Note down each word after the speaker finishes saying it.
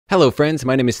Hello friends,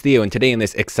 my name is Theo, and today in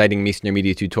this exciting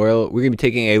MiesnerMedia tutorial, we're going to be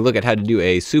taking a look at how to do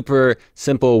a super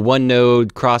simple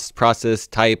one-node cross-process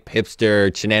type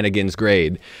hipster shenanigans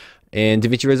grade in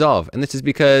Davinci Resolve. And this is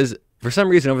because, for some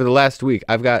reason, over the last week,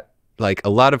 I've got like a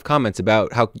lot of comments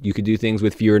about how you could do things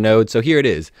with fewer nodes. So here it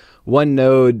is,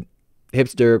 one-node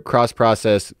hipster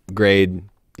cross-process grade.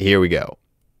 Here we go.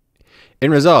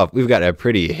 In Resolve, we've got a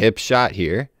pretty hip shot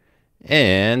here.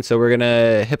 And so we're going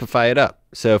to hipify it up.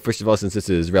 So first of all, since this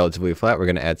is relatively flat, we're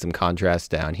going to add some contrast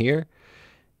down here.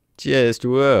 Just,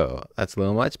 whoa, that's a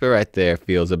little much, but right there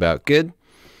feels about good.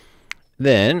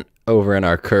 Then over in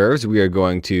our curves, we are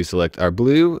going to select our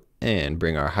blue and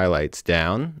bring our highlights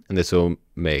down. And this will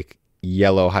make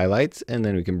yellow highlights. And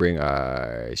then we can bring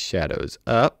our shadows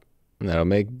up, and that'll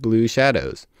make blue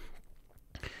shadows.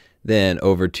 Then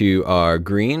over to our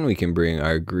green, we can bring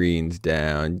our greens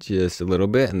down just a little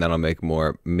bit, and that'll make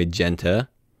more magenta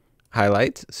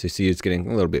highlights. So you see it's getting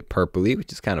a little bit purpley,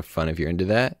 which is kind of fun if you're into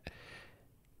that.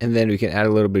 And then we can add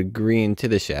a little bit of green to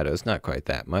the shadows, not quite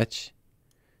that much,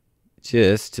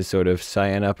 just to sort of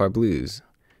cyan up our blues.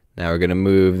 Now we're going to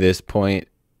move this point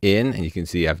in, and you can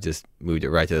see I've just moved it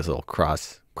right to this little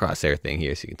crosshair thing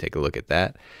here, so you can take a look at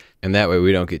that. And that way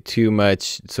we don't get too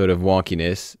much sort of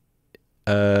wonkiness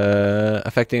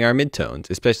affecting our midtones,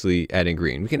 especially adding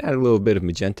green. We can add a little bit of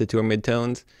magenta to our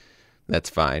midtones. That's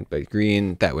fine, but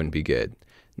green, that wouldn't be good.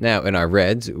 Now in our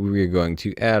reds, we're going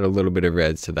to add a little bit of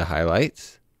reds to the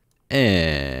highlights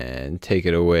and take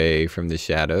it away from the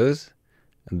shadows.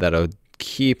 That'll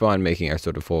keep on making our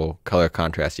sort of full color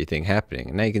contrasty thing happening.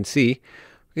 And now you can see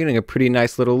we're getting a pretty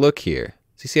nice little look here.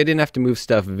 So you see I didn't have to move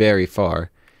stuff very far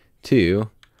to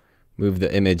move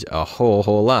the image a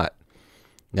whole lot.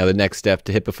 Now the next step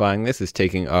to hipifying this is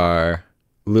taking our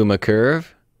Luma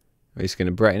curve. We're just going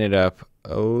to brighten it up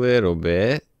a little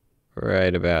bit,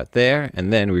 right about there.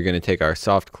 And then we're going to take our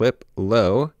soft clip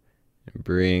low and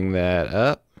bring that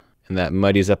up. And that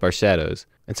muddies up our shadows.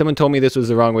 And someone told me this was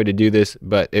the wrong way to do this,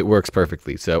 but it works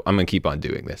perfectly. So I'm going to keep on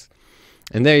doing this.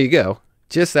 And there you go.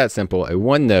 Just that simple. A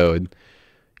one node,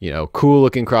 cool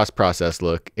looking cross process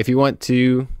look. If you want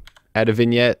to add a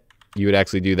vignette, you would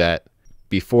actually do that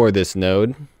before this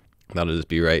node. That'll just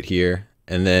be right here.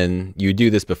 And then you do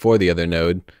this before the other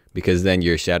node, because then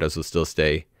your shadows will still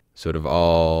stay sort of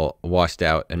all washed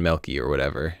out and milky or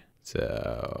whatever.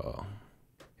 So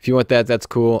if you want that, that's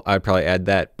cool. I'd probably add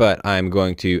that, but I'm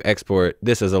going to export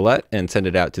this as a LUT and send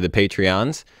it out to the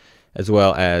Patreons, as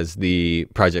well as the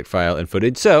project file and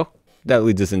footage. So that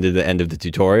leads us into the end of the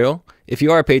tutorial. If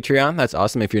you are a Patreon, that's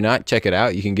awesome. If you're not, check it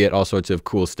out. You can get all sorts of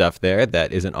cool stuff there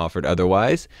that isn't offered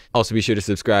otherwise. Also, be sure to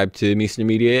subscribe to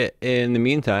MiesnerMedia in the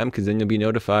meantime, because then you'll be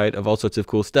notified of all sorts of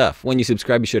cool stuff. When you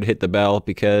subscribe, be sure to hit the bell,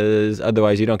 because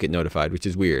otherwise you don't get notified, which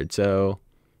is weird. So,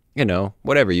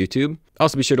 whatever, YouTube.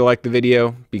 Also, be sure to like the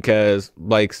video, because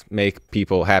likes make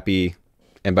people happy.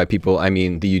 And by people, I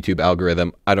mean the YouTube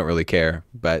algorithm. I don't really care,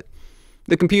 but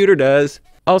the computer does.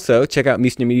 Also, check out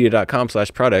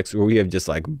MiesnerMedia.com/products, where we have just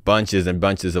like bunches and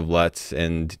bunches of LUTs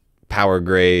and power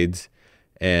grades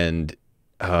and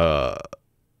the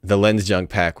lens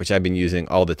junk pack, which I've been using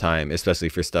all the time, especially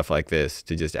for stuff like this,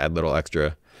 to just add little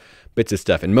extra bits of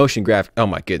stuff. And motion graphics, oh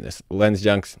my goodness, lens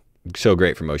junk's so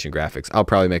great for motion graphics. I'll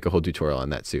probably make a whole tutorial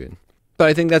on that soon. But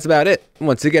I think that's about it.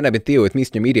 Once again, I've been Theo with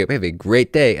MiesnerMedia. Have a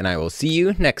great day, and I will see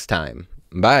you next time.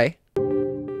 Bye.